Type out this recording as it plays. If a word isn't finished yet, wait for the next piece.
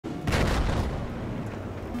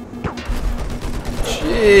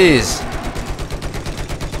Jeez.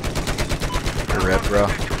 You're ripped, bro.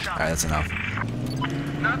 Alright, that's enough.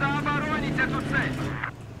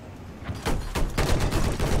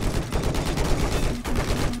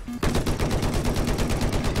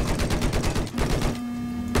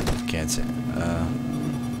 Can't see.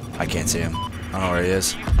 I can't see him. I don't know where he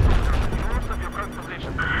is.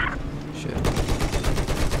 Shit.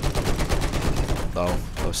 Low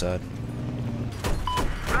side.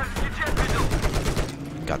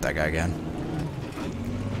 Got that guy again.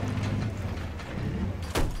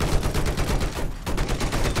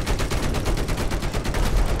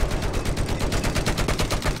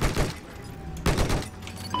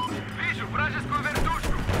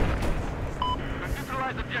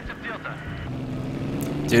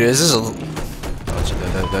 Dude, is this a... Oh,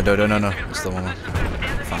 no. It's the one.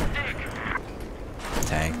 Fine.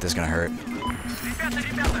 Tank, this is gonna hurt.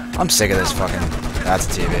 I'm sick of this fucking... That's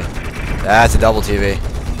a TV. That's a double TV.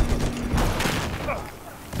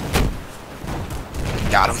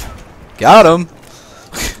 Got him. Got him!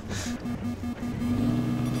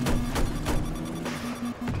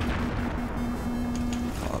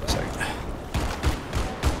 Hold on a second.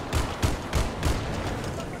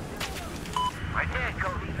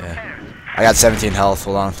 Yeah. I got 17 health,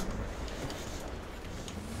 hold on.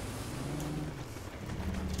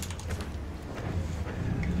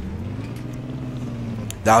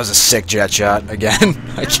 That was a sick jet shot, again.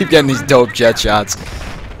 I keep getting these dope jet shots.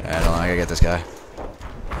 I don't know, I gotta get this guy.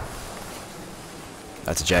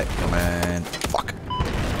 That's a jet coming. Fuck.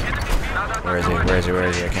 Where is he?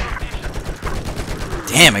 I can't.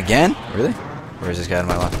 Damn, again? Really? Where is this guy on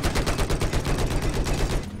my left?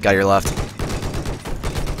 Got your left.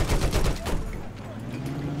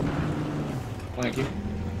 Thank you.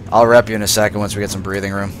 I'll rep you in a second once we get some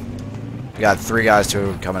breathing room. We got 3 guys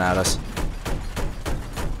too coming at us.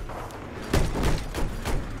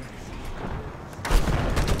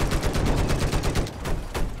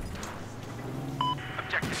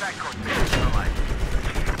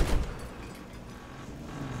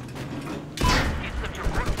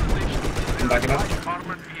 Backing up.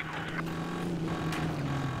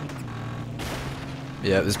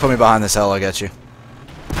 Yeah, just put me behind this hill, I'll get you.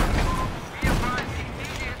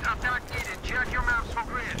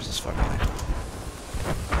 There's this fucking thing.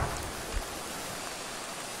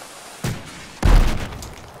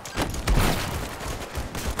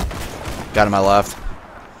 Got him on my left.